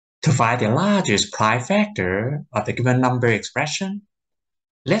find the largest prime factor of the given number expression,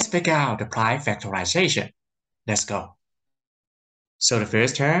 let's figure out the prime factorization. Let's go. So the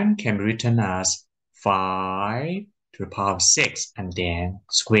first term can be written as 5 to the power of 6 and then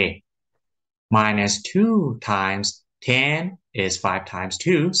square. Minus 2 times 10 is 5 times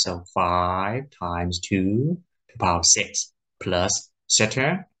 2, so 5 times 2 to the power of 6 plus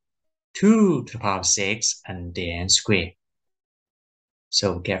second 2 to the power of 6 and then square.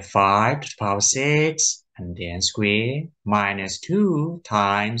 So we get 5 to the power of 6 and then square minus 2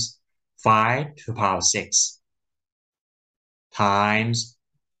 times 5 to the power of 6 times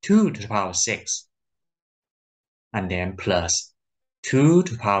 2 to the power of 6 and then plus 2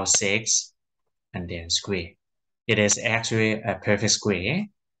 to the power of 6 and then square. It is actually a perfect square,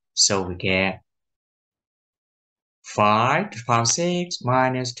 so we get 5 to the power of 6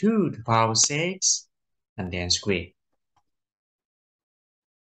 minus 2 to the power of 6 and then square.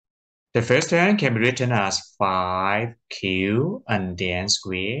 The first term can be written as 5q and then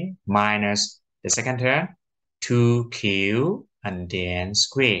square minus the second term 2q and then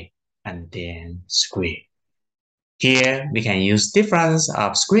square and then square. Here we can use difference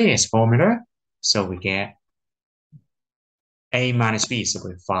of squares formula, so we get a minus b, so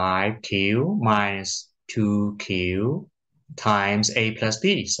with 5q minus 2q times a plus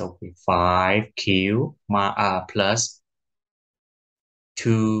b, so with 5q plus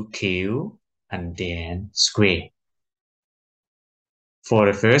 2q and then square. For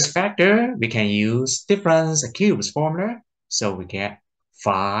the first factor, we can use difference of cubes formula, so we get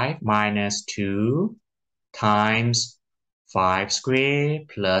 5 minus 2 times 5 square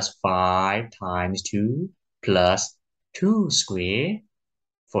plus 5 times 2 plus 2 square.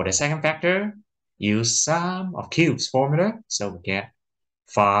 For the second factor, use sum of cubes formula, so we get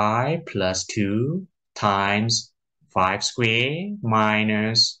 5 plus 2 times 5 square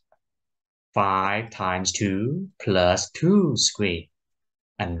minus 5 times 2 plus 2 square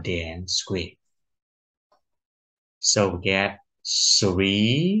and then square. So we get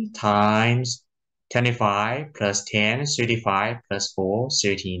 3 times 25 plus 10, 35 plus 4,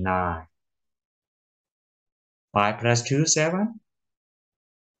 39. 5 plus 2, 7.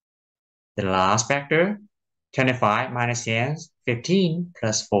 The last factor, 25 minus 10, 15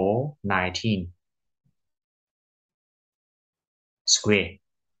 plus 4, 19. Square.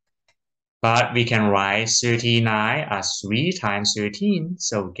 But we can write 39 as 3 times 13,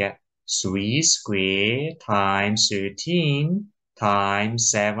 so we get 3 square times 13 times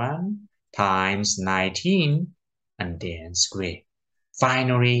 7 times 19 and then square.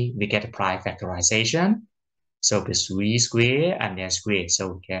 Finally, we get the prime factorization. So the 3 square and then square,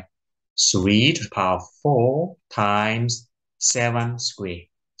 so we get 3 to the power of 4 times 7 square.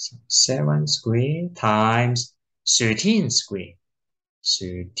 So 7 square times 13 square.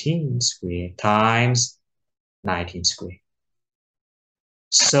 13 square times 19 square.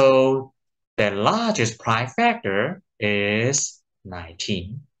 So the largest prime factor is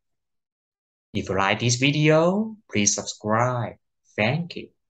 19. If you like this video, please subscribe. Thank you.